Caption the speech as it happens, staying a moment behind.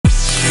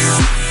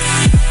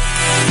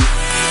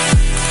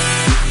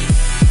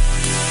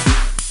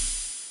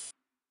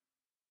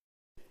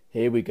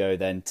Here we go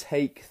then.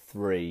 Take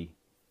 3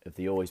 of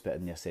the Always Better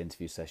Than Yesterday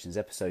interview sessions,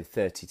 episode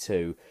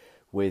 32,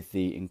 with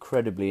the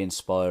incredibly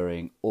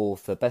inspiring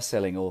author,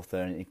 best-selling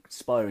author and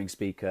inspiring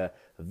speaker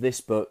of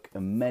this book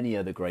and many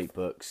other great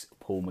books,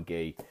 Paul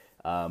McGee.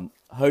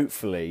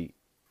 Hopefully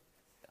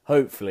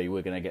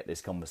we're going to get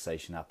this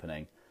conversation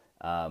happening.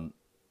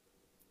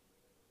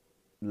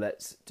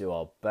 Let's do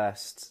our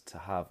best to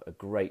have a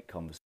great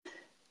conversation.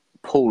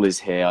 Paul is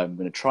here. I'm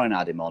going to try and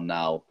add him on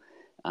now.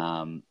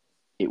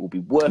 It will be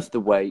worth the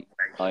wait,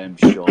 I am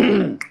sure.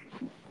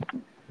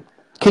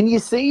 Can you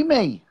see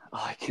me?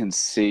 I can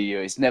see you.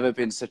 It's never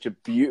been such a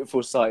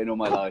beautiful sight in all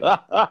my life.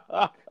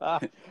 I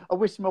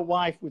wish my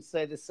wife would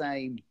say the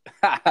same.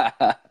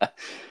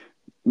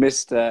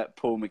 Mr.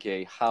 Paul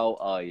McGee, how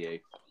are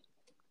you?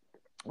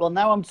 Well,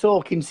 now I'm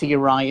talking to you,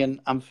 Ryan.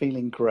 I'm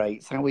feeling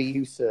great. How are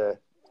you, sir?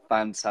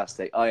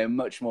 Fantastic. I am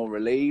much more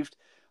relieved.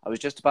 I was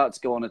just about to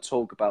go on a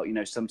talk about,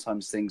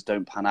 sometimes things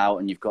don't pan out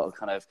and you've got to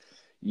kind of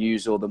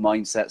use all the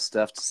mindset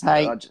stuff.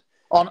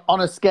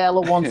 On a scale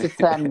of 1 to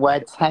 10,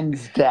 where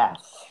 10's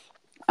death.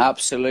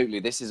 Absolutely.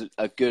 This is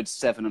a good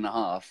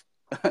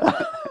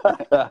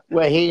 7.5.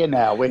 We're here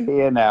now.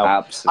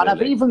 Absolutely.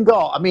 And I've even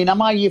got,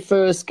 am I your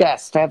first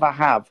guest to ever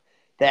have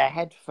their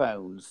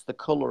headphones, the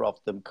colour of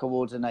them,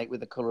 coordinate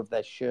with the colour of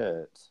their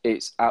shirt?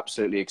 It's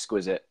absolutely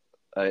exquisite.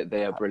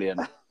 They are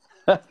brilliant.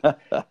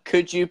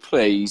 Could you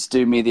please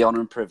do me the honour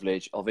and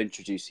privilege of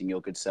introducing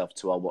your good self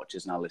to our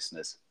watchers and our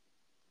listeners?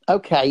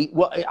 Okay.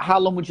 How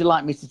long would you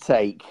like me to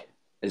take?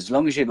 As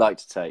long as you'd like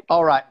to take.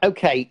 All right.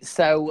 Okay.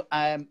 So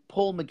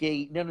Paul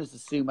McGee, known as the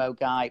sumo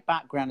guy,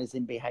 background is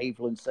in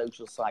behavioural and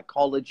social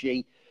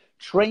psychology,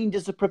 trained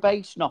as a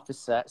probation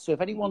officer. So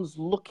if anyone's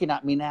looking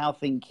at me now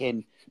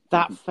thinking,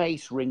 that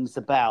face rings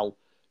a bell,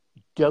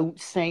 don't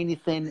say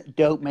anything.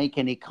 Don't make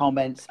any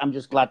comments. I'm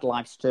just glad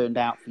life's turned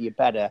out for you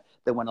better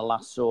than when I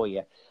last saw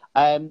you.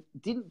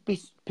 Didn't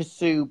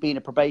pursue being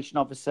a probation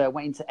officer,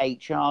 went into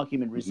HR,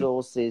 human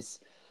resources,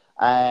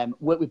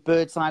 worked with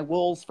Bird's Eye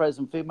Walls,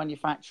 frozen food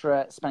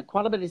manufacturer, spent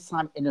quite a bit of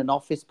time in an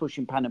office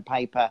pushing pen and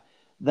paper,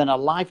 then a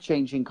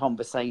life-changing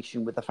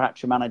conversation with the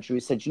factory manager who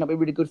said, it'd be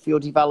really good for your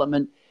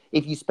development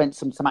if you spent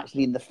some time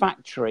actually in the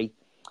factory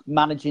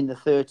managing the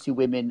 30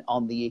 women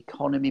on the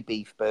economy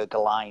beef burger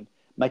line.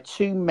 My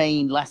 2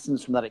 main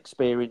lessons from that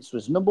experience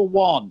was, number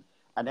 1,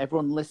 and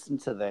everyone listen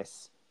to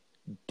this,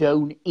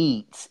 don't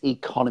eat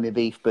economy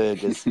beef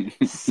burgers.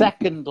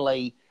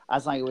 Secondly,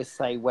 as I always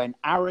say, when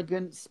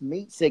arrogance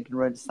meets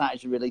ignorance, that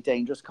is a really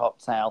dangerous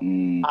cocktail.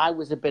 I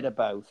was a bit of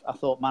both. I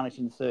thought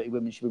managing 30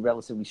 women should be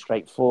relatively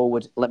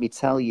straightforward. Let me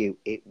tell you,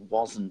 it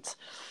wasn't.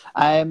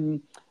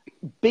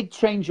 Big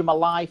change in my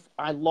life.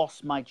 I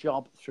lost my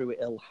job through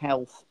ill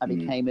health. I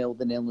became ill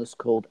with an illness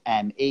called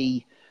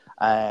ME,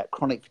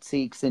 chronic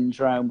fatigue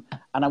syndrome,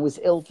 and I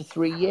was ill for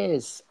 3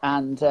 years.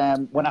 And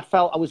when I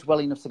felt I was well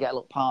enough to get a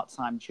little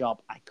part-time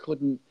job, I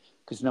couldn't,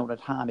 because no one had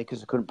hired me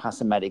because I couldn't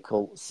pass a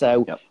medical.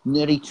 So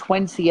nearly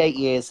 28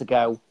 years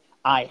ago,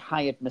 I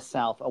hired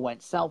myself. I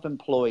went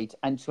self-employed.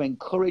 And to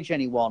encourage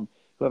anyone,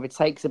 whoever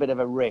takes a bit of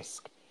a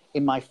risk,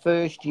 in my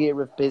first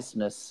year of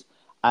business,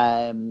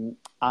 I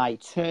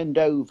turned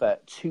over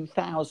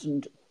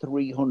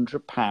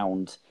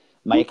 £2,300.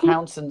 My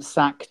accountant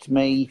sacked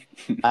me.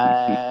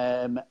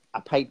 I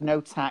paid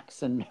no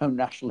tax and no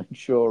national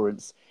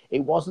insurance.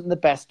 It wasn't the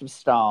best of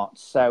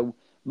starts. So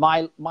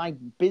it's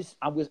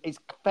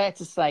fair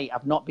to say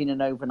I've not been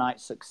an overnight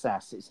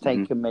success. It's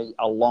taken me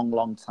a long,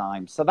 long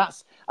time. So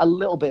that's a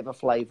little bit of a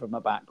flavour of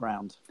my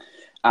background.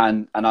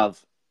 And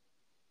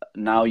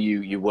now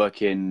you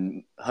work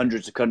in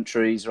hundreds of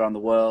countries around the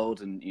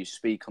world, and you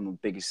speak on the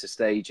biggest of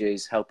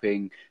stages,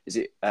 helping. Is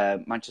it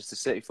Manchester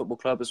City Football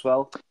Club as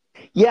well?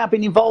 Yeah, I've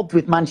been involved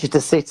with Manchester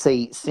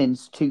City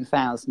since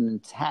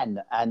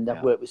 2010, and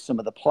I've worked with some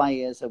of the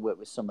players. I've worked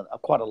with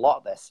quite a lot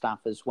of their staff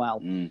as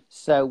well.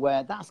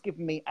 So that's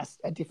given me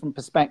a different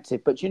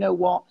perspective. But you know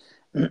what?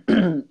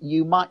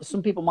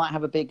 Some people might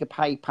have a bigger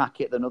pay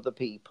packet than other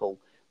people,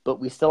 but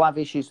we still have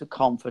issues with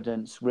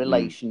confidence,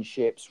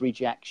 relationships,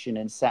 rejection,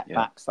 and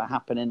setbacks that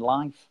happen in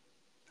life.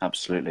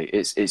 Absolutely.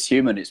 It's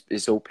human.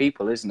 It's all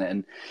people, isn't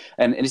it?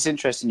 And it's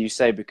interesting you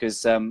say,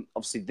 because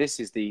obviously this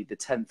is the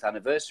 10th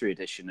anniversary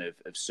edition of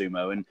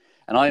Sumo, and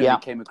I only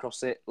came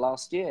across it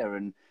last year,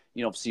 and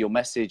obviously your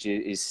message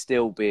is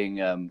still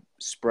being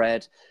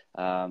spread,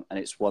 and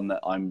it's one that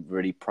I'm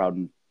really proud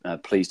and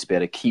pleased to be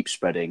able to keep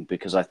spreading,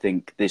 because I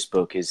think this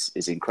book is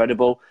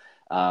incredible.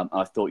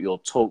 I thought your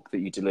talk that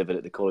you delivered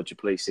at the College of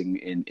Policing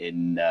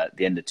in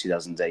the end of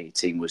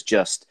 2018 was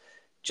just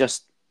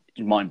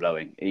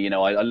mind-blowing.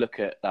 I look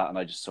at that and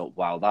I just thought,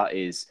 wow, that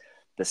is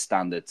the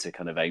standard to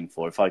kind of aim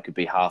for. If I could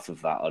be half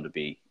of that, I'd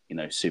be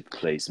super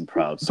pleased and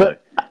proud. So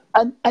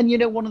and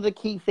one of the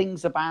key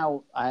things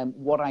about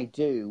what I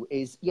do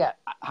is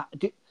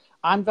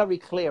I'm very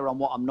clear on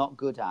what I'm not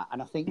good at.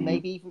 And I think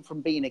maybe even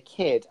from being a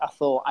kid, I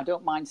thought, I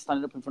don't mind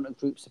standing up in front of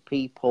groups of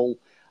people.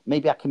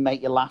 Maybe I can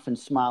make you laugh and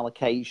smile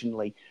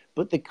occasionally.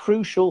 But the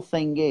crucial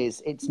thing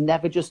is, it's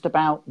never just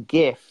about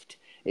gift.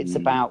 It's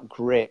about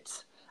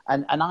grit.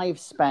 And I've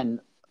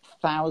spent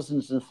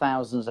thousands and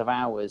thousands of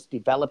hours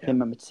developing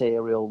my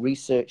material,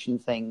 researching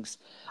things.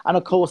 And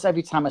of course,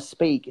 every time I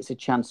speak, it's a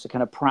chance to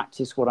kind of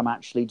practice what I'm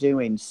actually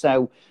doing.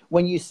 So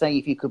when you say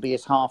if you could be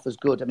as half as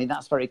good, I mean,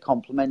 that's very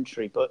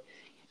complimentary. But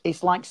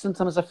it's like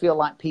sometimes I feel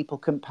like people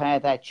compare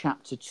their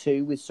chapter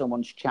 2 with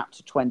someone's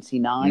chapter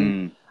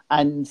 29.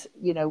 And,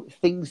 you know,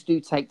 things do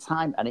take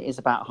time, and it is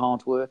about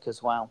hard work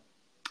as well.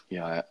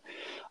 Yeah,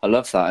 I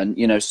love that. And,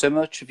 you know, so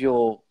much of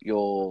your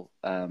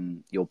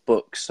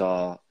books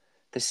they're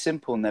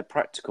simple and they're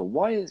practical.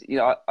 Why is, you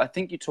know, I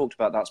think you talked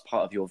about that's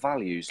part of your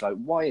values. Like,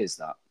 why is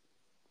that?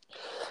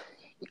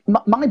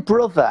 My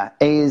brother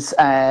is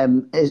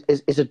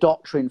a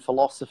doctor in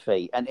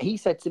philosophy, and he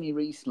said to me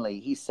recently,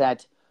 he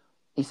said,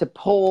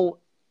 Paul,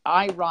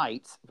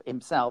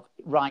 himself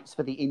writes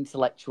for the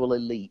intellectual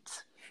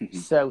elite.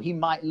 So he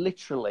might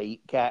literally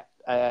get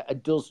a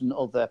dozen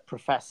other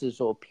professors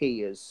or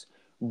peers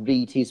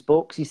read his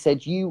books. He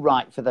said, you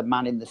write for the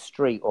man in the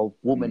street or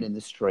woman in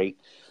the street.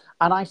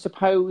 And I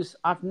suppose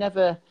I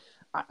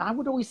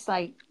would always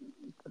say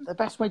the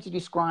best way to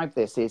describe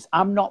this is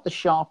I'm not the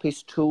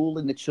sharpest tool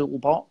in the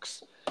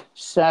toolbox.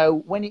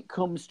 So when it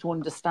comes to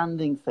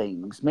understanding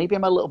things, maybe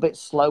I'm a little bit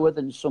slower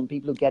than some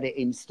people who get it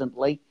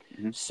instantly.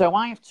 So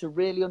I have to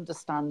really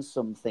understand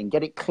something,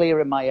 get it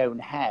clear in my own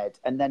head,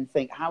 and then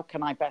think, how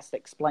can I best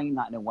explain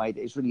that in a way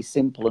that is really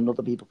simple and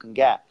other people can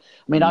get?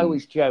 I mean, I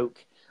always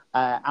joke,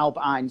 Albert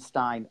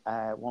Einstein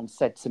once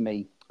said to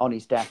me on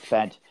his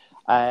deathbed,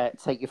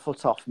 take your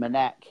foot off my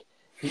neck.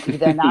 He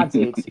then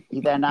added,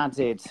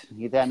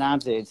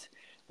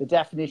 the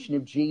definition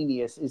of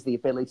genius is the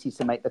ability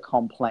to make the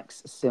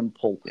complex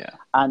simple. Yeah.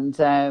 And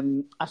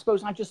I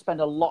suppose I just spend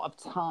a lot of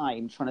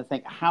time trying to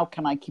think, how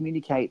can I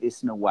communicate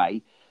this in a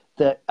way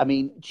that, I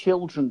mean,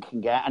 children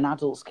can get and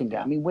adults can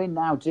get. I mean, we're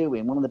now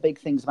doing, one of the big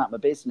things about my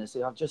business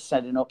is I've just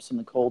setting up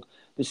something called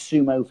the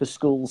Sumo for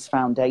Schools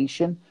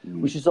Foundation,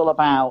 which is all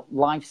about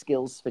life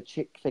skills for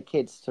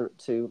kids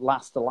to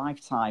last a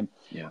lifetime.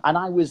 Yeah. And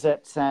I was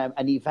at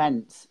an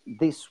event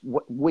this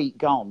week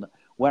gone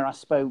where I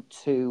spoke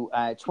to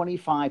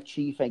 25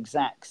 chief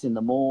execs in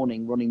the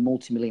morning running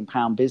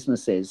multi-million-pound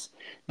businesses.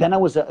 Then I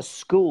was at a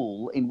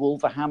school in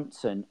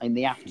Wolverhampton in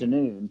the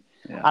afternoon.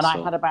 Yeah, and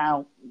I had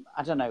about,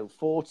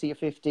 40 or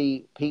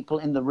 50 people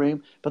in the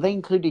room, but they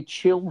included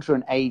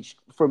children aged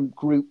from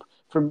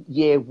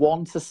year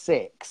 1 to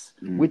 6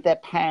 with their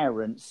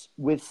parents,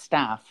 with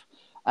staff.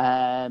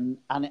 And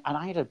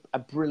I had a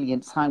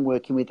brilliant time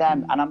working with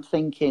them. And I'm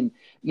thinking,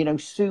 you know,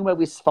 sumo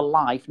is for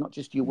life, not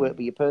just your work,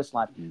 but your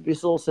personal life. But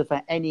it's also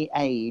for any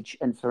age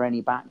and for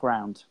any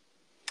background.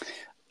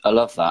 I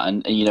love that.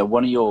 And you know,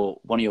 one of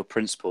your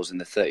principles in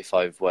the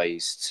 35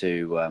 ways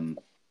to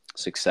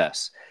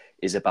success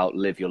is about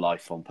live your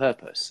life on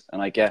purpose.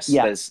 And I guess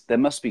there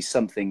must be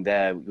something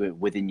there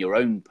within your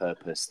own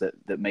purpose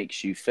that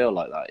makes you feel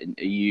like that.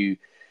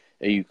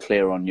 Are you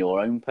clear on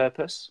your own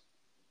purpose?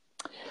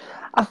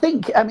 I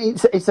think, I mean,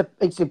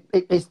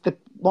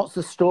 what's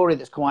the story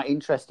that's quite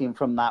interesting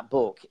from that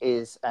book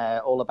is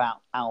all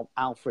about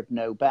Alfred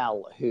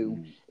Nobel,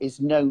 who is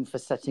known for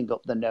setting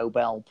up the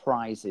Nobel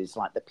Prizes,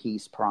 like the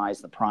Peace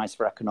Prize, the Prize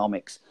for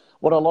Economics.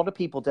 What a lot of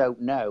people don't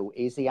know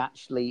is he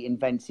actually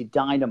invented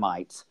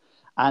dynamite.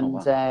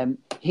 And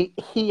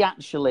he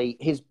actually,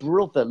 his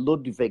brother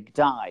Ludwig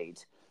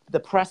died. The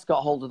press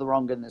got hold of the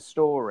wrong end of the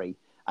story,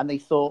 and they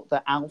thought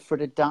that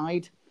Alfred had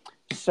died.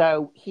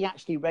 So he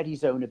actually read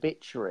his own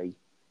obituary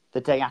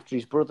the day after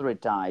his brother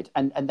had died.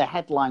 And the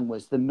headline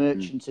was, "The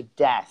Merchant of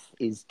Death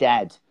is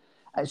Dead."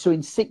 So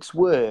in 6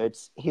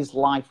 words, his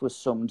life was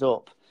summed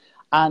up.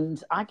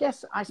 And I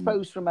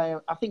suppose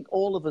I think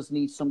all of us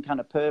need some kind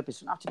of purpose.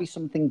 It doesn't have to be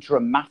something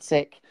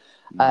dramatic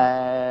or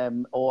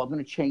I'm going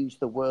to change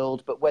the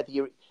world. But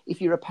if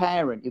you're a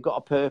parent, you've got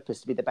a purpose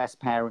to be the best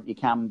parent you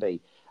can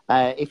be.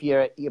 If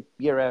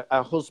you're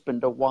a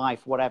husband or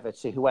wife, whatever,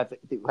 to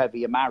whoever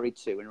you're married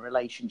to in a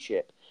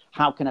relationship,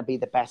 how can I be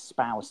the best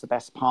spouse, the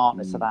best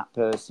partner to that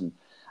person?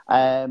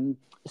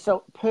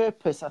 So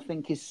purpose, I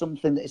think, is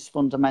something that is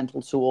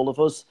fundamental to all of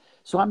us.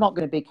 So I'm not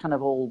going to be kind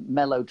of all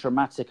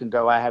melodramatic and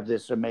go, I have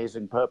this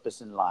amazing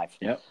purpose in life.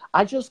 Yep.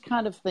 I just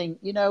kind of think,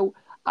 you know,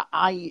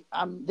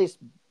 I'm this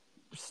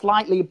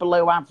slightly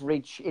below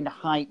average in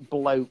height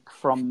bloke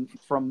from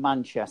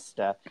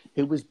Manchester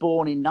who was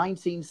born in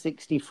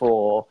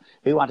 1964,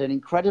 who had an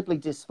incredibly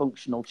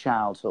dysfunctional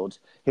childhood,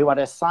 who had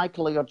a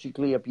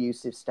psychologically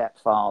abusive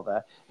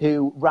stepfather,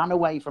 who ran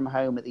away from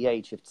home at the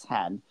age of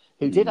 10,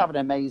 who did have an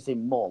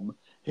amazing mum,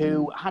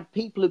 who had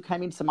people who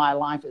came into my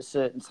life at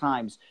certain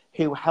times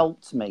who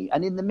helped me.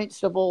 And in the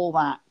midst of all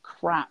that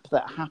crap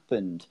that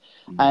happened,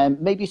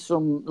 maybe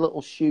some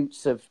little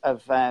shoots of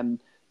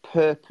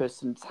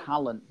purpose and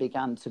talent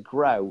began to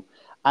grow.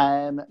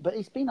 But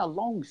it's been a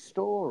long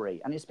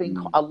story and it's been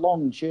a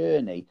long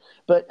journey.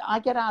 But I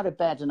get out of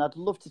bed and I'd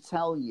love to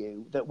tell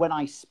you that when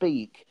I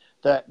speak,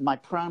 that my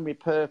primary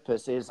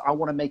purpose is I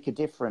want to make a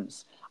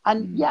difference.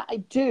 And yeah, I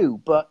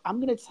do. But I'm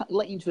going to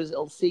let you into a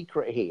little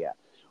secret here.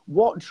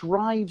 What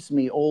drives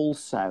me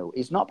also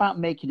is not about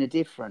making a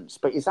difference,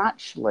 but is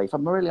actually, if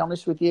I'm really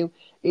honest with you,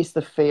 it's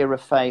the fear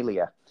of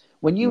failure.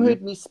 When you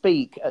heard me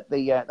speak at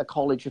the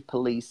College of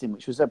Policing,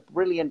 which was a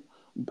brilliant,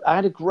 I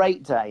had a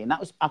great day. And that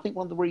was, I think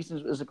one of the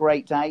reasons it was a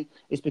great day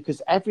is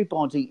because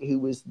everybody who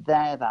was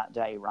there that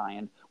day,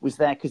 Ryan, was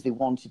there because they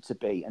wanted to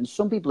be. And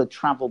some people had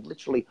travelled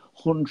literally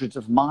hundreds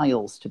of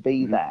miles to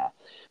be there.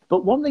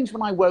 But one of the things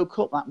when I woke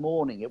up that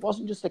morning, it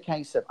wasn't just a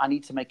case of I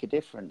need to make a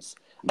difference.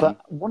 But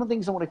one of the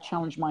things I want to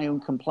challenge my own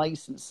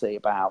complacency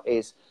about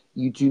is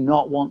you do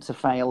not want to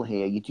fail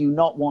here. You do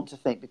not want to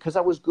think, because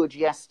I was good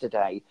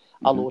yesterday,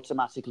 I'll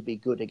automatically be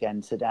good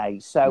again today.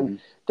 So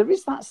there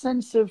is that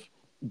sense of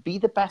be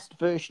the best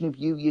version of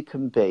you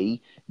can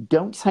be.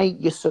 Don't take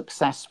your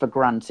success for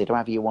granted,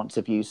 however you want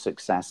to view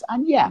success.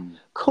 And yeah,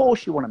 of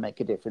course you want to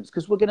make a difference,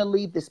 because we're going to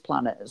leave this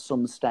planet at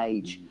some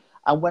stage.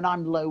 And when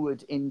I'm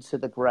lowered into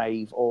the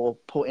grave or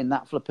put in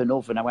that flipping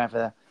oven,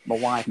 however my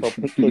wife or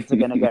kids are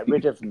going to get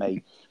rid of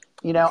me,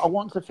 you know, I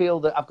want to feel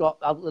that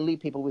I'll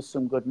leave people with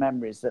some good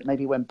memories, that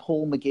maybe when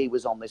Paul McGee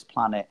was on this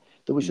planet,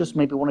 there was just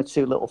maybe one or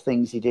two little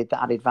things he did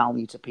that added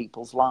value to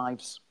people's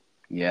lives.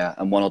 Yeah,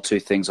 and one or two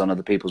things on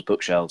other people's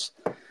bookshelves.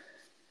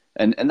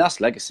 And that's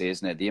legacy,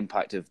 isn't it? The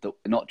impact of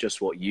not just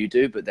what you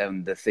do, but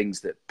then the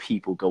things that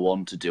people go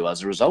on to do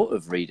as a result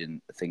of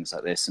reading things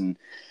like this. And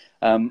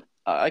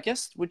I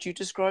guess, would you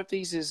describe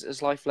these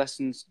as life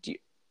lessons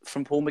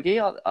from Paul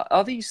McGee?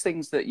 Are these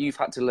things that you've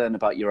had to learn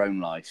about your own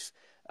life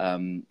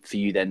for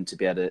you then to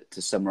be able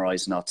to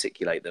summarise and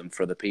articulate them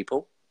for other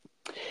people?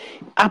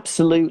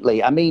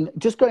 Absolutely. I mean,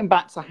 just going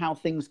back to how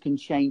things can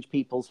change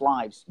people's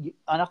lives,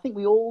 and I think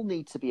we all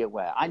need to be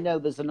aware. I know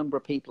there's a number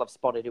of people I've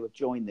spotted who have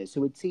joined this,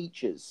 who are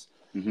teachers.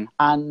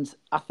 And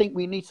I think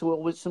we need to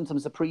always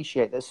sometimes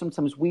appreciate that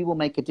sometimes we will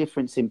make a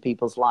difference in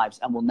people's lives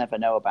and we'll never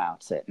know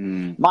about it.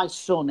 My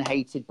son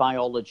hated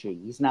biology.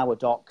 He's now a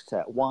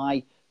doctor.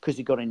 Why? Because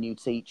he got a new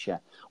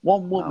teacher.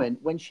 One woman,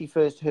 when she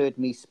first heard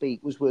me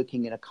speak, was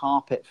working in a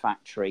carpet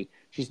factory.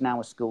 She's now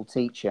a school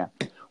teacher.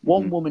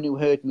 One woman who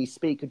heard me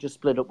speak had just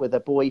split up with her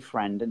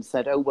boyfriend and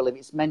said, oh, well, if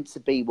it's meant to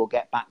be, we'll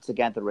get back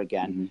together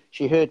again.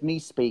 She heard me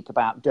speak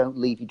about don't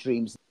leave your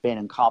dreams in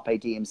and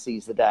carpe diem,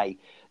 seize the day.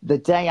 The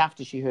day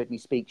after she heard me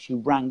speak, she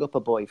rang up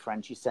her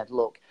boyfriend. She said,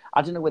 look,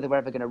 I don't know whether we're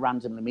ever going to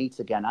randomly meet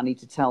again. I need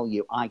to tell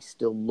you, I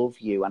still love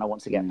you and I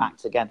want to get back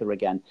together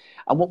again.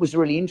 And what was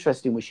really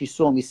interesting was she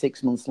saw me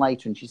 6 months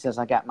later and she says,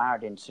 I get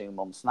married in 2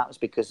 months. And that was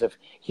because of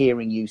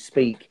hearing you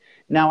speak.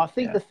 Now, I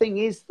think the thing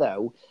is,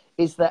 though,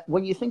 is that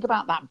when you think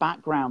about that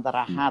background that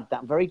I had,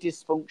 that very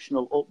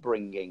dysfunctional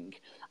upbringing,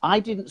 I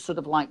didn't sort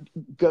of like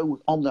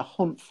go on the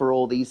hunt for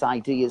all these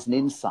ideas and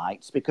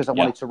insights because I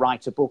wanted to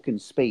write a book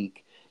and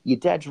speak. You're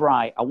dead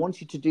right. I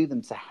want you to do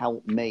them to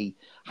help me.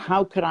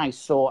 How could I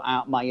sort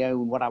out my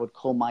own, what I would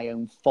call my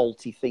own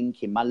faulty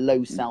thinking, my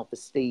low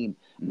self-esteem,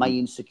 my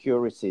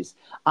insecurities?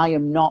 I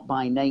am not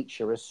by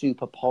nature a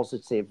super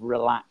positive,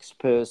 relaxed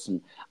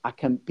person. I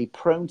can be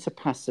prone to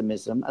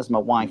pessimism, as my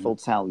wife will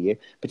tell you,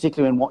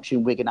 particularly when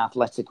watching Wigan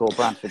Athletic or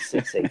Bradford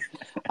City.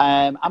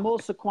 I'm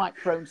also quite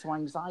prone to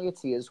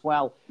anxiety as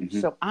well.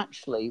 So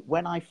actually,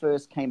 when I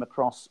first came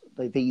across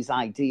these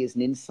ideas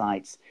and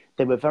insights,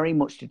 they were very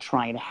much to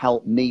try and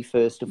help me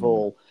first of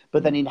all.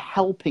 But then in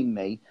helping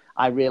me,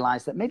 I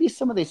realised that maybe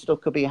some of this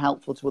stuff could be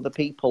helpful to other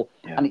people.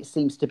 And it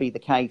seems to be the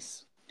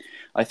case.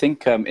 I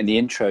think in the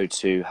intro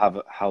to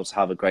How to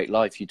Have a Great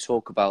Life, you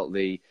talk about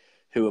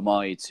who am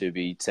I to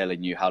be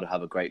telling you how to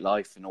have a great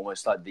life, and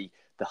almost like the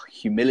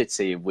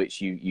humility of which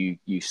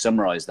you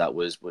summarised that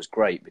was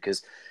great,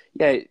 because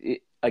I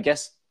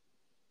guess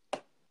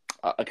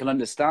I can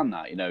understand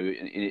that. You know,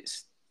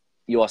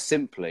 you are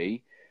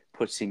simply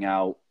putting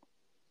out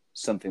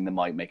something that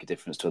might make a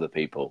difference to other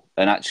people,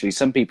 and actually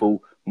some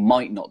people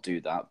might not do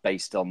that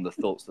based on the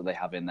thoughts that they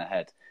have in their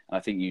head. And I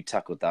think you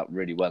tackled that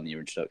really well in your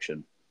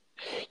introduction.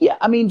 Yeah,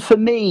 I mean, for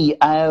me,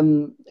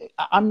 I'm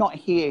not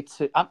here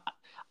to.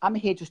 I'm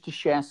here just to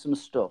share some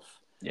stuff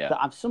that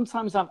I've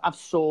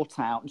sought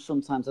out and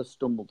sometimes I've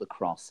stumbled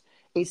across.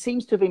 It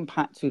seems to have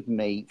impacted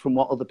me from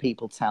what other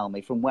people tell me,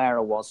 from where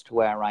I was to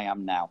where I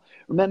am now.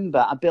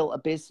 Remember, I built a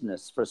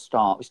business for a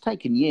start. It's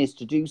taken years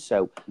to do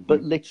so,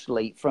 but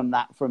literally from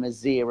a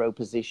zero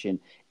position.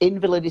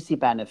 Invalidity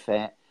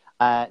benefit.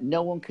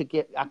 No one could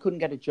I couldn't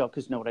get a job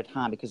because no one had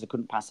hired because I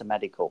couldn't pass a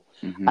medical.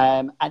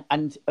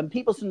 And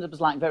people sometimes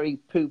like very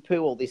poo-poo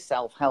all this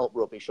self-help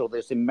rubbish or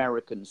this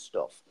American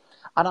stuff.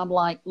 And I'm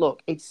like,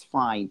 look, it's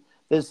fine.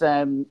 There's,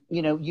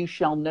 you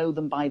shall know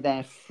them by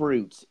their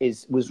fruit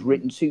was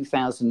written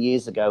 2,000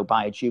 years ago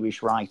by a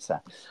Jewish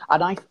writer.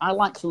 And I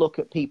like to look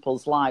at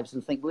people's lives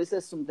and think, well, is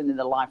there something in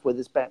their life where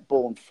there's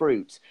born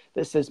fruit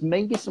that says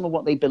maybe some of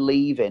what they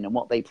believe in and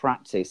what they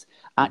practice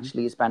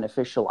actually is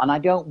beneficial? And I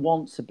don't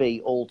want to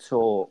be all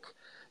talk.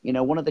 You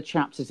know, one of the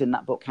chapters in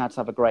that book, How to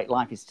Have a Great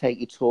Life, is take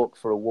your talk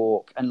for a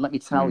walk. And let me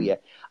tell you,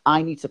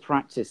 I need to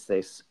practice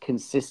this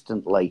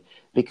consistently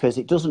because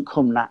it doesn't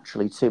come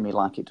naturally to me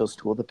like it does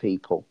to other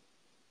people.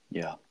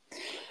 Yeah.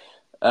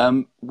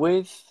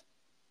 Where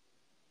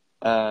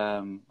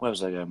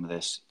was I going with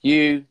this?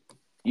 You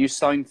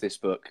signed this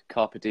book,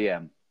 Carpe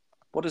Diem.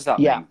 What does that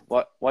mean?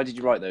 Why did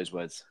you write those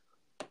words?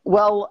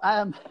 Well,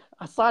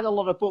 I cite a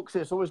lot of books.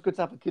 It's always good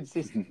to have a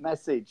consistent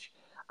message.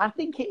 I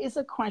think it is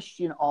a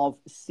question of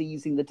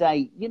seizing the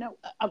day. You know,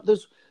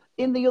 there's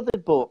in the other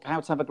book, How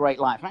to Have a Great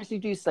Life, I actually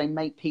do say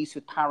make peace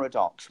with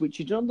paradox, which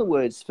in other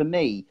words, for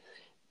me,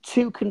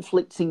 two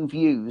conflicting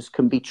views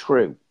can be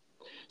true.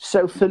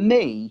 So for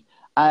me,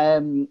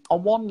 on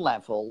one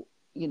level,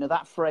 you know,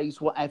 that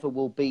phrase, whatever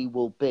will be,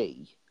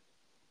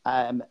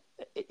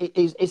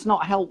 it's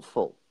not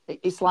helpful.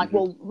 It's like,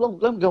 well,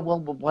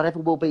 whatever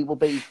will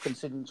be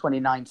considering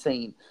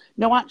 2019.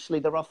 No, actually,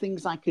 there are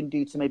things I can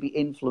do to maybe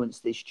influence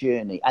this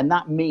journey. And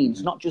that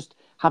means not just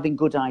having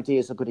good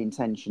ideas or good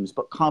intentions,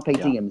 but carpe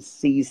diem,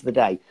 seize the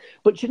day.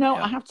 But, you know,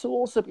 I have to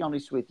also be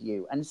honest with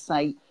you and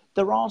say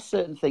there are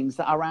certain things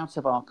that are out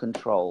of our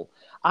control.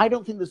 I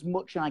don't think there's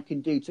much I can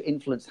do to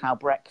influence how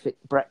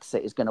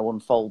Brexit is going to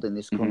unfold in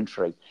this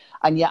country.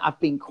 And yet I've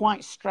been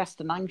quite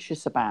stressed and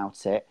anxious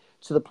about it,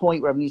 to the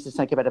point where I need to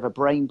take a bit of a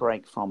brain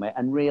break from it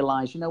and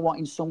realise, you know what,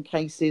 in some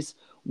cases,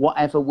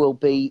 whatever will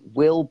be,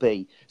 will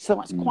be. So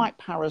that's quite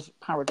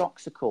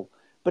paradoxical.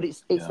 But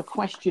it's a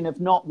question of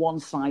not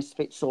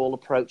one-size-fits-all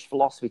approach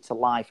philosophy to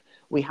life.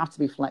 We have to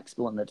be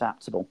flexible and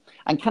adaptable.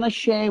 And can I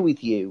share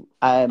with you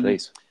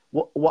please,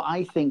 what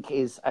I think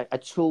is a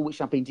tool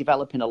which I've been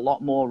developing a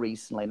lot more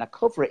recently, and I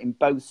cover it in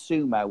both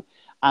Sumo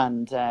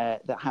and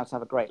the How to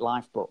Have a Great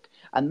Life book.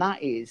 And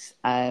that is...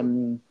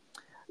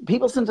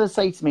 people sometimes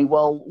say to me,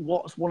 well,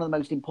 what's one of the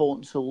most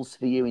important tools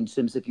for you in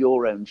terms of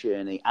your own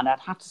journey? And I'd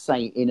have to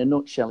say, in a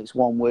nutshell, it's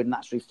one word, and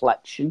that's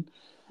reflection.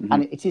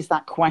 And it is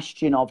that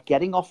question of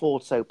getting off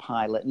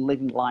autopilot and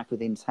living life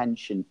with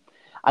intention.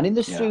 And in the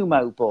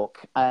Sumo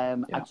book,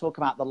 I talk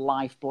about the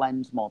life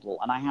blend model,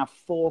 and I have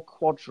 4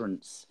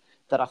 quadrants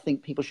that I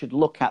think people should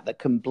look at that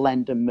can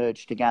blend and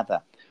merge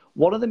together.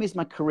 One of them is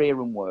my career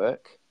and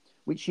work,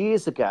 which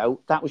years ago,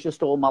 that was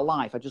just all my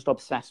life. I just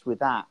obsessed with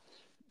that.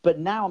 But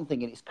now I'm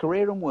thinking it's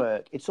career and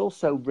work. It's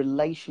also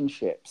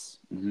relationships.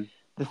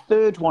 The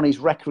third one is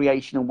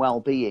recreation and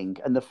well-being.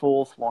 And the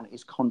fourth one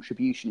is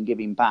contribution and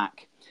giving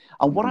back.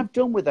 And what I've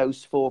done with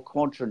those 4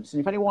 quadrants, and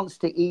if anyone wants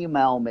to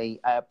email me,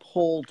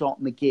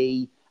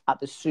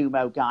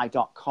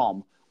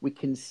 paul.mcgee@thesumoguy.com, we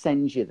can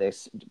send you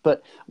this.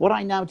 But what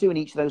I now do in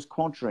each of those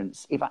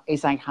quadrants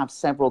is I have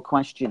several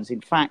questions. In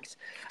fact,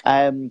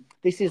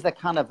 this is the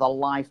kind of the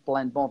life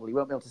blend model. You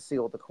won't be able to see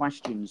all the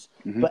questions.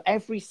 But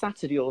every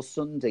Saturday or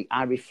Sunday,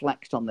 I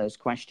reflect on those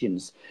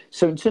questions.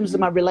 So in terms of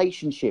my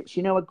relationships,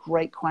 you know, a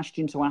great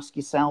question to ask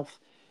yourself,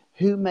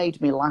 who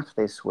made me laugh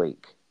this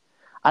week?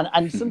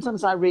 And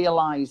sometimes I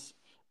realise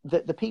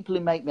that the people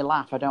who make me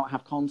laugh, I don't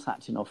have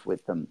contact enough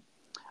with them.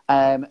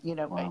 You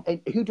know,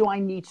 who do I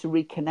need to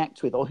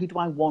reconnect with, or who do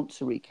I want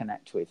to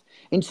reconnect with?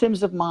 In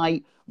terms of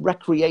my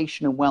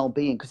recreation and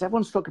well-being, because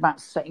everyone's talking about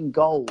setting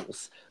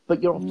goals,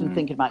 but you're often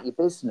thinking about your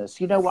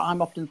business. You know what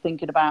I'm often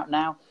thinking about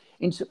now?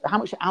 How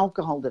much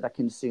alcohol did I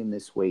consume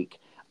this week?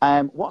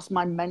 What's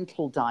my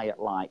mental diet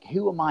like?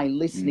 Who am I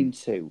listening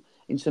to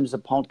in terms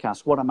of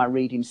podcasts? What am I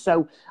reading?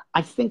 So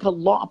I think a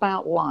lot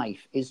about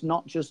life is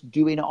not just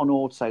doing it on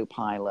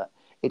autopilot.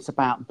 It's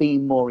about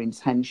being more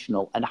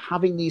intentional and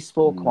having these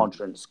 4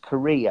 quadrants: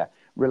 career,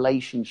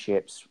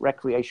 relationships,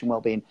 recreation,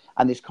 well-being,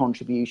 and this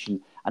contribution,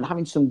 and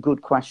having some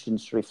good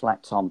questions to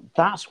reflect on.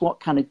 That's what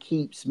kind of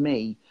keeps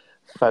me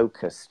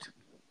focused.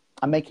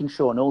 And making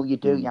sure in all you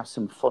do, you have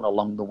some fun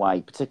along the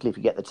way, particularly if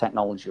you get the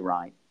technology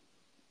right.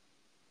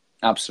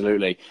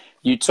 Absolutely.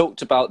 You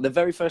talked about the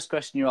very first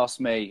question you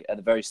asked me at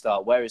the very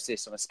start, where is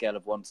this on a scale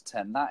of 1 to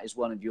 10? That is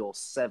one of your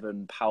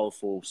 7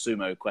 powerful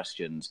Sumo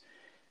questions.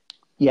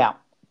 Yeah.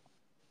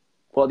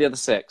 What are the other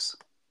 6?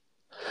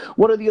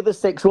 What are the other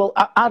 6? Well,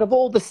 out of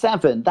all the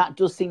 7, that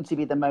does seem to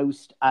be the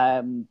most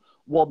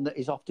one that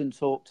is often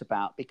talked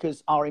about,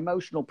 because our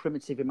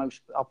primitive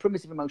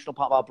emotional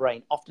part of our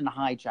brain often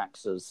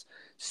hijacks us.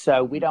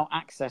 So we don't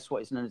access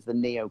what is known as the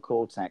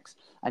neocortex.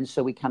 And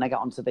so we kind of get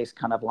onto this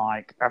kind of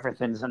like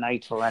everything's an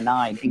 8 or a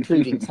 9,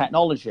 including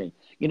technology.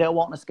 You know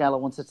what, on a scale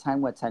of 1 to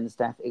 10, where 10 is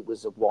death, it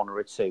was a 1 or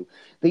a 2.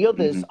 The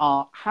others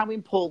are, how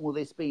important will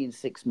this be in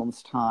 6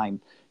 months'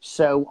 time?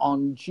 So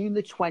on June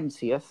the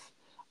 20th,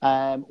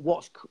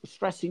 what's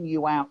stressing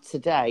you out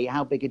today?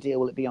 How big a deal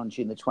will it be on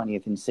June the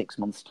 20th in 6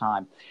 months'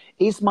 time?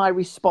 Is my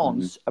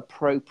response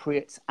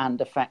appropriate and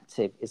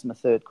effective, is my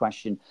third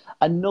question.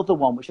 Another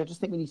one, which I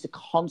just think we need to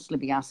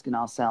constantly be asking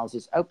ourselves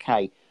is,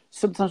 okay,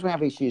 sometimes we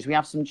have issues, we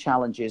have some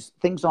challenges,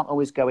 things aren't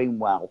always going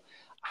well.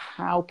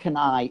 How can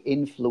I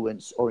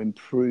influence or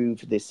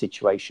improve this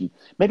situation?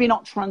 Maybe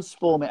not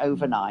transform it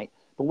overnight,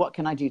 but what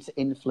can I do to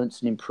influence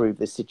and improve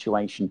this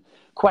situation?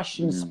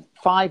 Questions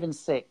 5 and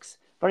 6,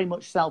 very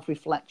much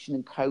self-reflection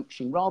and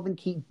coaching, rather than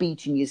keep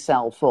beating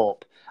yourself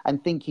up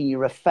and thinking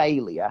you're a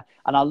failure.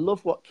 And I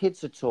love what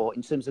kids are taught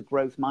in terms of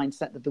growth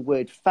mindset, that the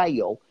word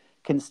fail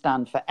can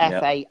stand for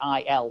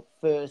F-A-I-L,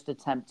 first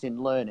attempt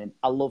in learning.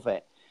 I love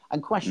it.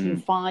 And question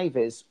 5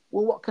 is,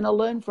 well, what can I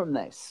learn from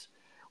this?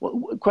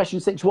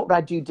 Question 6, what would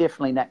I do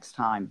differently next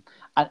time?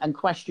 And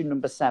question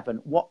number 7,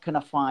 what can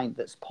I find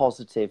that's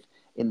positive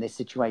in this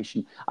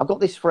situation? I've got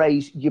this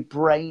phrase, your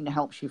brain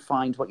helps you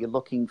find what you're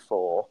looking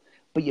for,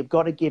 but you've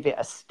got to give it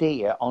a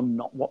steer on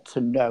not what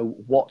to know,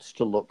 what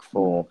to look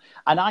for.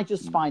 And I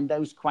just find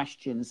those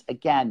questions,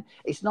 again,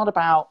 it's not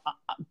about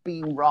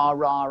being rah,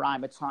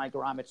 I'm a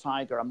tiger, I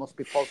must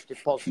be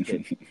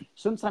positive.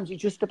 Sometimes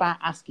it's just about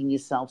asking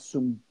yourself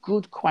some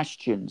good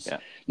questions. Yeah.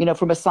 You know,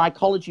 from a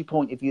psychology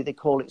point of view, they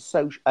call it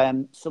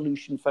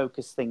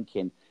solution-focused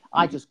thinking.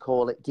 I just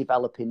call it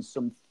developing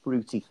some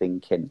fruity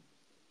thinking.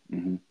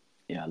 Mm-hmm.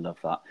 Yeah, I love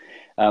that.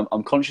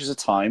 I'm conscious of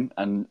time,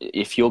 and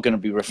if you're going to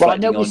be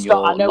reflecting on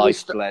your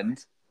life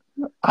blend.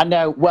 I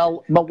know.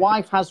 Well, my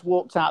wife has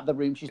walked out of the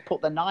room. She's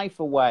put the knife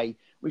away,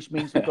 which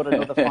means we've got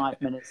another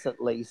 5 minutes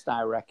at least,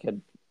 I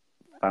reckon.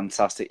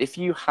 Fantastic. If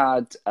you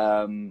had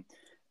 30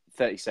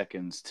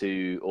 seconds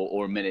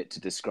or a minute to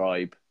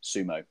describe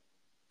sumo,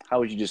 how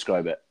would you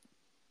describe it?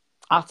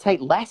 I'll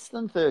take less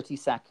than 30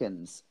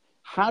 seconds.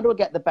 How do I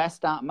get the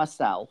best out of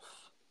myself?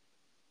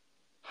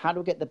 How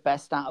do I get the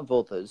best out of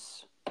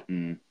others?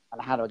 And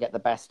how do I get the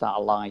best out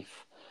of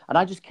life? And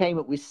I just came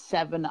up with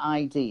 7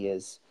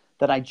 ideas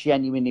that I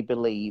genuinely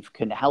believe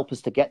can help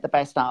us to get the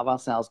best out of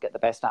ourselves, get the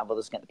best out of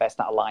others, get the best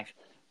out of life.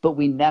 But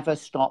we never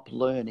stop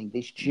learning.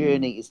 This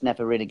journey is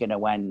never really going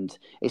to end.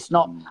 It's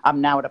not,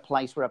 I'm now at a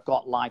place where I've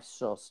got life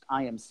sussed.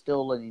 I am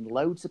still learning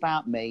loads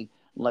about me,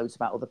 loads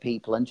about other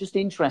people. And just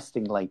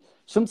interestingly,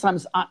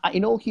 sometimes,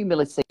 in all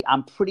humility,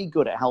 I'm pretty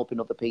good at helping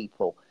other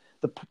people.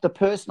 The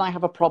person I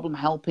have a problem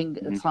helping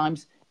at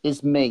times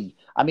is me.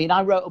 I mean,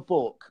 I wrote a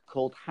book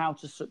called How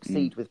to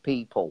Succeed with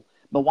People.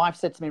 My wife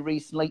said to me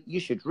recently, you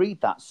should read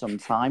that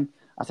sometime.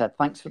 I said,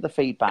 thanks for the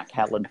feedback,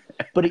 Helen.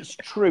 But it's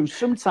true.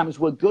 Sometimes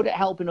we're good at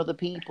helping other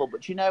people.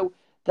 But, you know,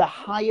 the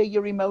higher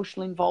your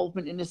emotional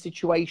involvement in a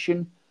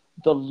situation,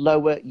 the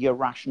lower your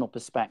rational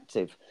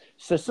perspective.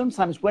 So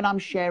sometimes when I'm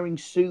sharing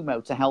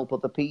sumo to help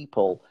other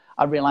people,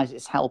 I realize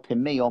it's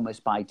helping me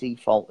almost by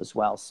default as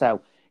well.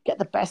 So get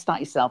the best out of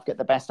yourself, get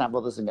the best out of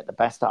others, and get the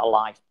best out of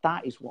life.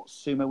 That is what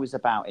sumo is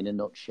about in a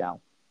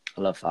nutshell.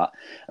 I love that.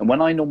 And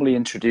when I normally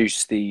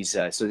introduce these,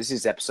 so this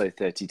is episode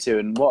 32,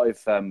 and what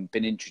I've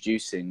been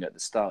introducing at the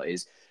start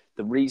is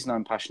the reason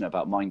I'm passionate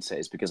about mindset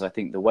is because I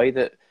think the way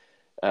that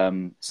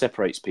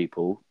separates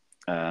people,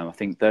 I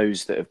think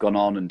those that have gone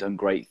on and done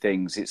great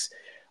things,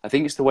 I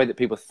think it's the way that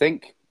people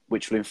think,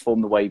 which will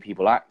inform the way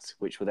people act,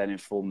 which will then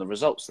inform the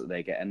results that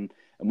they get. And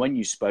when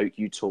you spoke,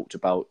 you talked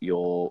about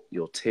your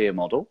tier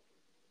model.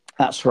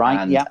 That's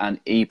right. And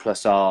E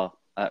plus R.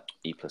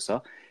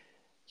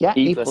 Yeah,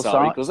 E plus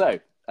R equals O.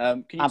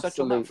 Can you touch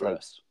on that for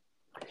us?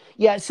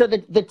 Yeah, so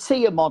the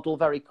tier model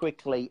very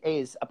quickly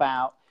is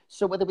about,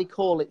 so whether we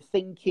call it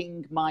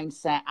thinking,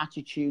 mindset,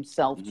 attitude,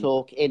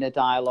 self-talk, inner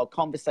dialogue,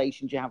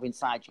 conversations you have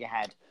inside your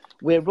head,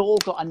 we've all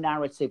got a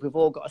narrative, we've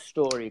all got a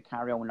story to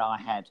carry on in our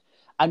head.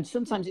 And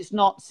sometimes it's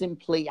not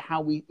simply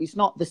it's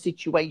not the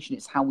situation,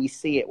 it's how we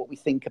see it, what we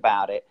think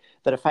about it,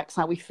 that affects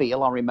how we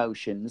feel, our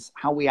emotions,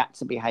 how we act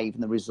and behave,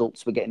 and the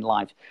results we get in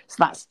life. So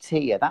that's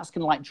tier. That's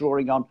kind of like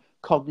drawing on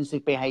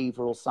cognitive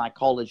behavioral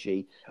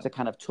psychology to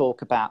kind of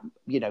talk about,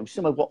 you know,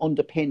 some of what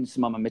underpins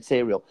some of my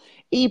material.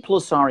 E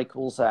plus R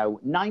equals O,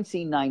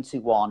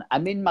 1991.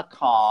 I'm in my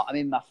car. I'm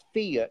in my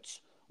Fiat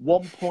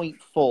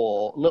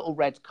 1.4 little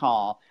red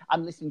car.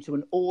 I'm listening to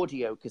an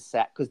audio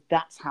cassette because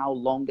that's how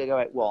long ago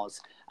it was.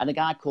 And a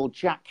guy called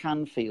Jack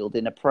Canfield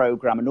in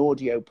an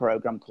audio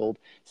program called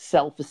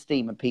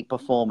Self-Esteem and Peak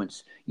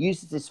Performance,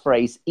 uses this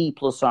phrase E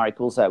plus R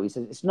equals O. He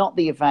says, it's not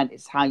the event,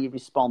 it's how you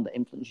respond that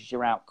influences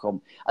your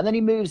outcome. And then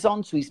he moves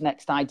on to his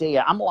next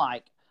idea. I'm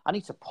like, I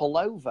need to pull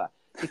over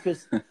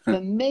because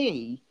for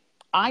me,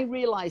 I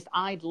realized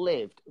I'd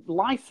lived.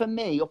 Life for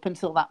me up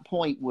until that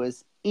point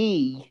was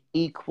E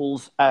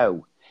equals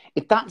O.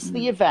 If that's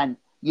the event,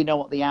 you know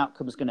what the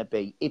outcome is going to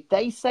be. If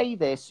they say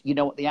this, you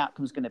know what the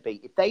outcome is going to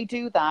be. If they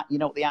do that, you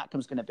know what the outcome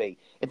is going to be.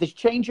 If there's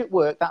change at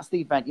work, that's the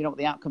event, you know what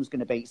the outcome is going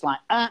to be. It's like,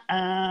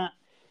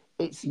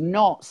 It's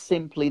not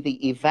simply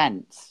the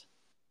event.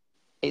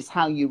 It's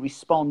how you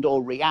respond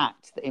or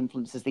react that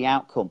influences the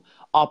outcome.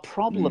 Our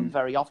problem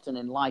very often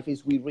in life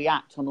is we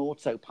react on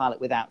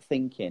autopilot without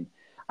thinking.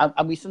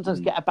 And we sometimes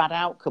get a bad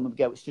outcome and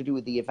go, it's to do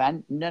with the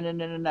event.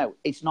 No.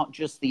 It's not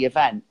just the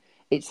event.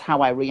 It's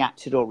how I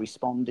reacted or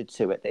responded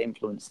to it that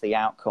influenced the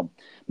outcome.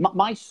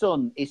 My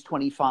son is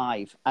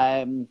 25.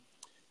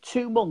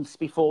 2 months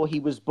before he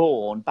was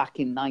born, back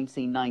in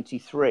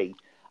 1993,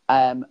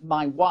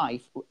 my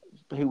wife,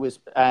 who was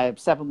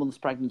 7 months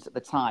pregnant at the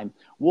time,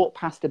 walked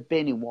past a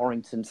bin in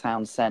Warrington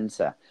Town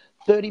Centre.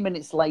 30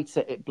 minutes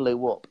later, it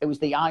blew up. It was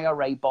the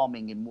IRA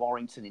bombing in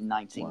Warrington in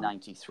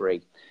 1993.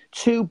 Wow.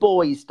 2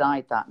 boys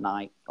died that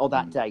night, or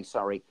that day,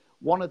 sorry.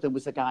 One of them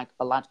was a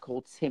lad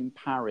called Tim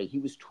Parry. He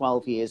was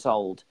 12 years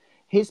old.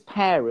 His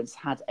parents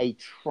had a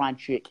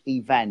tragic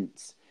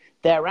event.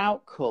 Their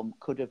outcome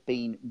could have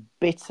been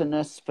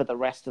bitterness for the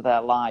rest of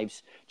their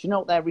lives. Do you know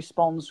what their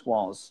response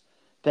was?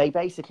 They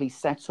basically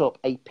set up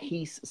a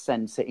peace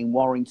centre in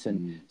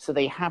Warrington. So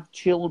they have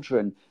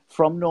children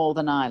from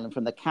Northern Ireland,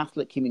 from the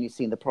Catholic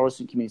community and the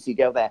Protestant community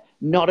go there.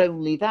 Not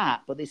only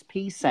that, but this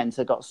peace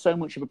centre got so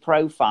much of a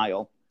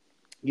profile.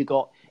 You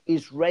got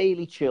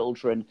Israeli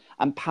children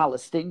and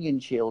Palestinian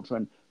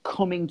children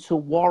coming to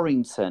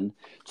Warrington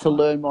to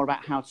learn more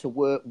about how to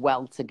work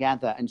well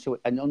together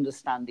and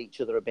understand each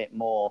other a bit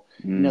more.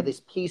 You know,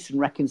 this Peace and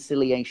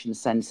Reconciliation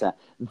Centre,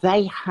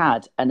 they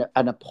had an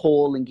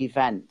appalling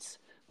event,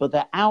 but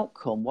their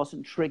outcome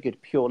wasn't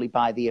triggered purely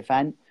by the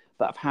event,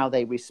 but of how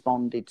they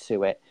responded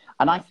to it.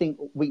 And I think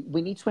we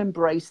need to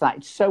embrace that.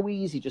 It's so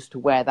easy just to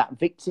wear that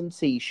victim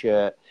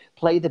T-shirt,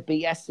 play the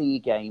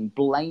BSE game,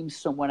 blame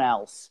someone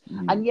else.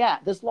 And yeah,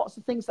 there's lots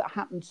of things that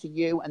happen to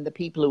you and the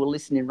people who are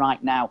listening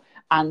right now,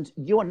 and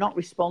you are not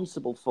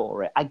responsible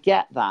for it. I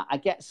get that. I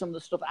get some of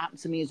the stuff that happened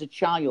to me as a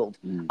child.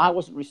 I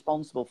wasn't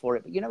responsible for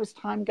it. But, you know, as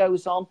time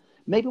goes on,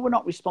 maybe we're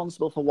not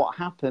responsible for what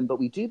happened, but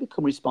we do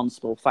become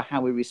responsible for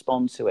how we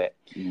respond to it.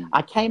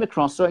 I came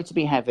across, sorry to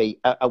be heavy,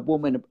 a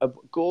woman, a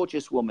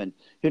gorgeous woman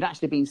who'd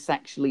actually been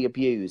sexually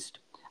abused.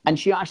 And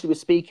she actually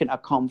was speaking at a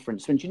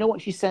conference. And do you know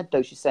what she said,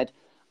 though? She said,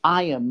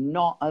 I am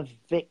not a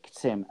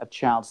victim of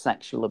child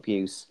sexual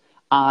abuse.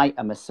 I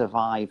am a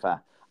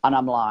survivor. And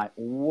I'm like,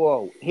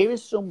 whoa, here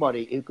is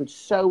somebody who could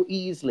so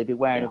easily be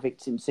wearing a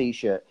victim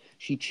T-shirt.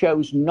 She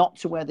chose not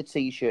to wear the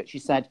T-shirt. She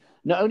said,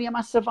 not only am I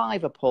a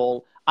survivor,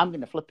 Paul, I'm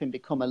going to flip and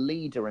become a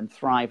leader and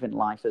thrive in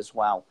life as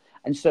well.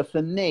 And so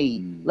for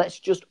me, let's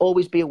just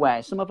always be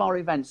aware. Some of our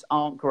events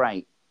aren't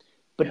great,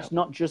 but it's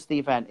not just the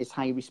event, it's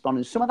how you respond.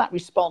 And some of that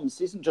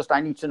response isn't just, I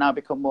need to now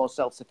become more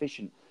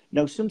self-sufficient.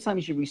 No,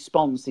 sometimes your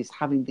response is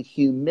having the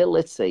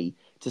humility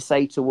to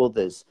say to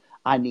others,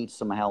 I need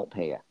some help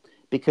here.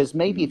 Because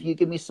maybe if you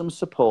give me some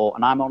support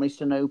and I'm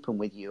honest and open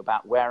with you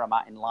about where I'm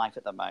at in life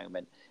at the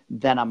moment,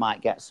 then I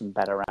might get some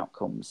better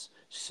outcomes.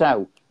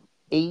 So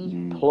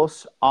E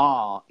plus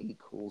R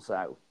equals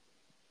O.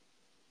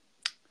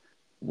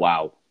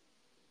 Wow.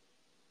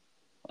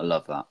 I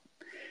love that.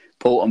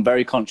 Paul, I'm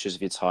very conscious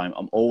of your time.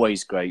 I'm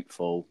always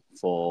grateful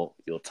for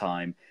your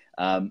time.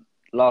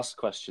 Last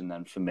question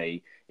then for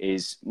me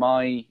is,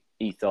 my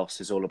ethos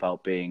is all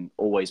about being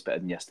always better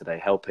than yesterday,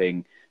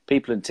 helping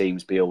people and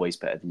teams be always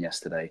better than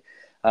yesterday.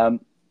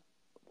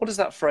 What does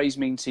that phrase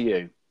mean to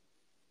you?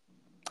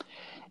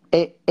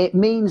 It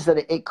means that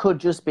it could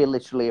just be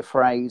literally a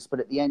phrase, but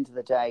at the end of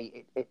the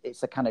day,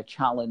 it's a kind of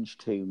challenge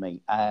to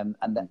me. And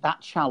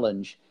that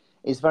challenge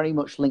is very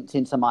much linked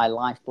into my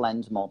life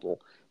blend model,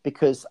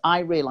 because I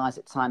realize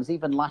at times,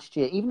 even last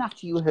year, even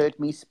after you heard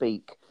me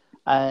speak,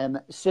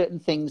 certain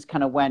things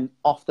kind of went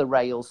off the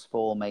rails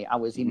for me. I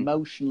was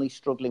emotionally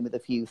struggling with a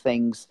few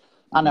things.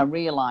 And I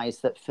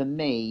realized that for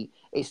me,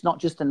 it's not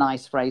just a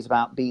nice phrase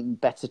about being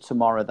better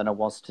tomorrow than I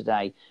was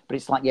today, but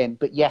it's like, yeah,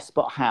 but yes,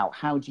 but how?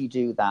 How do you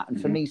do that?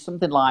 And for me,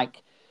 something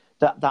like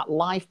that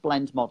life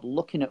blend model,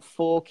 looking at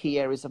 4 key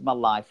areas of my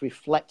life,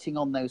 reflecting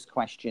on those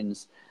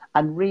questions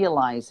and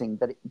realizing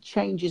that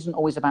change isn't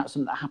always about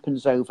something that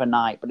happens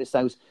overnight, but it's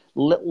those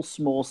little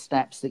small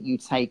steps that you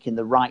take in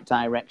the right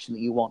direction that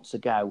you want to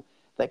go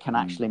that can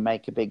actually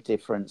make a big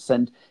difference.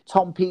 And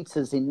Tom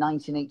Peters in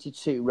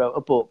 1982 wrote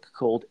a book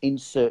called In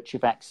Search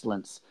of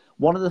Excellence.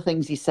 One of the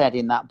things he said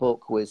in that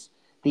book was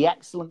the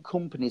excellent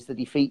companies that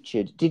he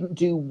featured didn't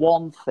do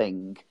one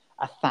thing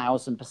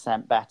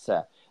 1,000%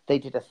 better. They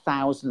did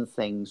 1,000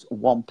 things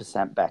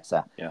 1%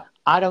 better. Yeah.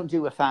 I don't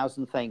do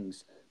 1,000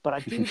 things, but I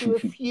do a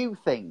few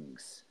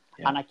things.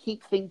 Yeah. And I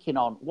keep thinking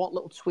on what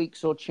little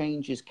tweaks or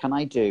changes can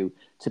I do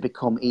to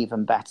become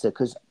even better?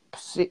 Because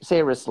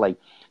seriously,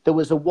 there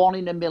was a 1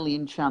 in a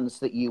million chance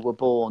that you were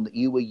born, that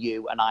you were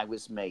you and I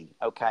was me,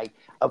 okay?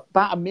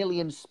 About 1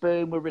 million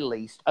sperm were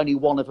released, only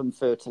 1 of them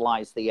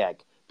fertilized the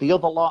egg. The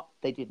other lot,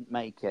 they didn't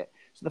make it.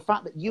 So the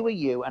fact that you are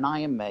you and I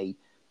am me,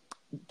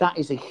 that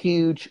is a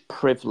huge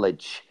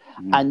privilege.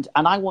 And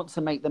I want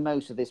to make the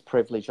most of this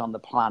privilege on the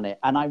planet.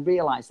 And I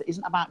realize it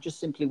isn't about just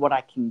simply what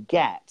I can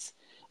get.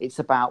 It's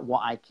about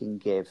what I can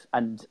give.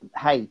 And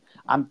hey,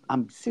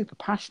 I'm super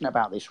passionate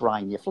about this,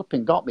 Ryan. You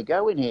flipping got me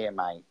going here,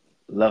 mate.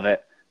 Love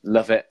it.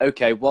 Love it.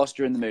 Okay, whilst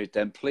you're in the mood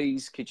then,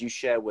 please could you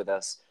share with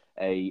us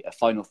a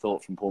final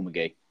thought from Paul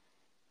McGee?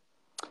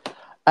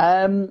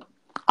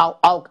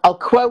 I'll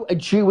quote a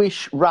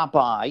Jewish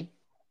rabbi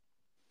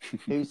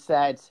who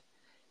said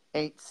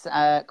it's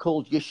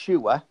called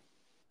Yeshua.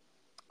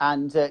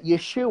 And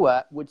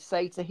Yeshua would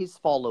say to his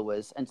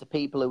followers and to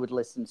people who would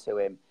listen to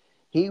him,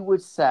 he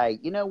would say,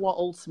 you know what,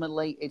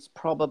 ultimately, it's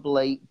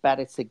probably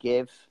better to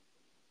give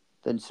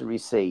than to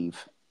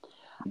receive.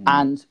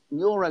 And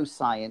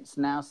neuroscience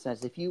now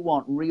says if you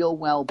want real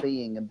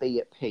well-being and be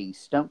at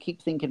peace, don't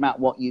keep thinking about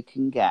what you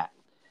can get.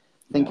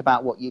 Think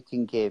about what you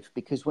can give.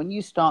 Because when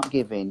you start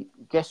giving,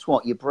 guess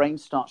what? Your brain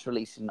starts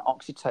releasing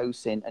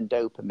oxytocin and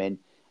dopamine,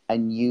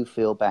 and you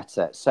feel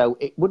better. So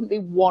it wouldn't be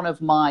one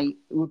of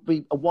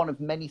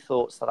many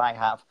thoughts that I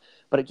have,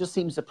 but it just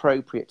seems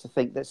appropriate to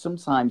think that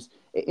sometimes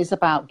it is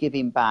about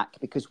giving back,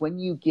 because when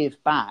you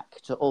give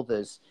back to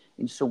others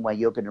in some way,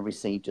 you're going to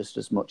receive just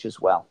as much as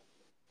well.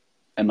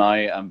 And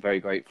I am very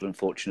grateful and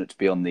fortunate to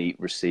be on the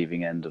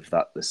receiving end of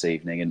that this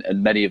evening.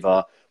 And many of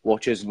our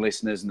watchers and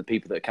listeners and the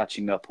people that are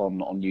catching up on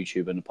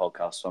YouTube and the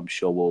podcast, so I'm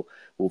sure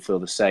will feel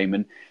the same.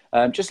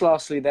 And just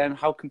lastly then,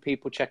 how can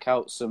people check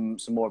out some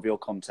more of your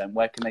content?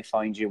 Where can they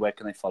find you? Where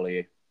can they follow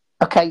you?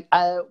 Okay,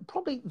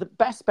 probably the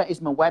best bet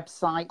is my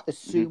website,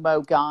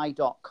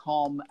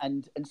 thesumoguy.com,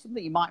 and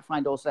something you might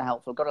find also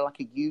helpful. I've got like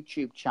a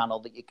YouTube channel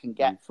that you can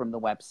get from the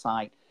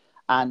website,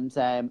 and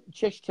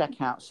just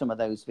check out some of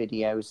those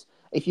videos.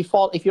 If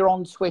you're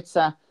on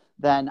Twitter,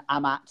 then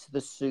I'm at the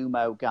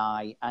Sumo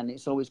Guy, and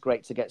it's always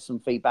great to get some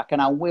feedback.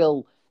 And I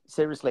will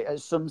seriously at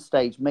some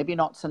stage, maybe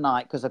not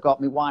tonight, because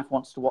my wife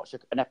wants to watch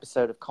an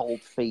episode of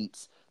Cold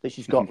Feet that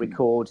she's got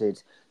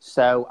recorded.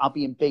 So I'll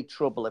be in big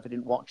trouble if I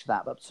didn't watch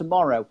that. But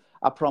tomorrow,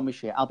 I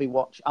promise you,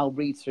 I'll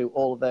read through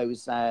all of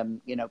those,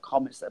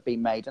 comments that have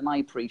been made, and I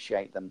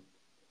appreciate them.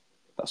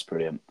 That's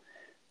brilliant.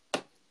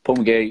 Paul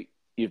McGee,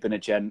 you've been a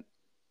gent,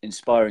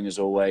 inspiring as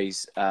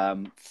always.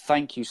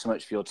 Thank you so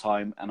much for your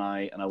time, and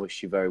I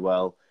wish you very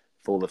well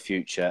for the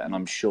future. And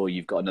I'm sure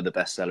you've got another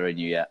bestseller in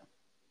you yet.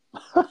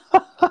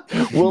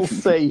 We'll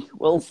see.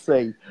 We'll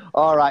see.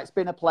 All right. It's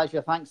been a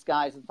pleasure. Thanks,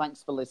 guys, and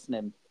thanks for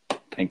listening.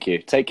 Thank you.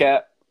 Take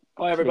care.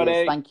 Bye, everybody.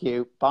 Cheers. Thank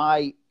you.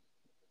 Bye.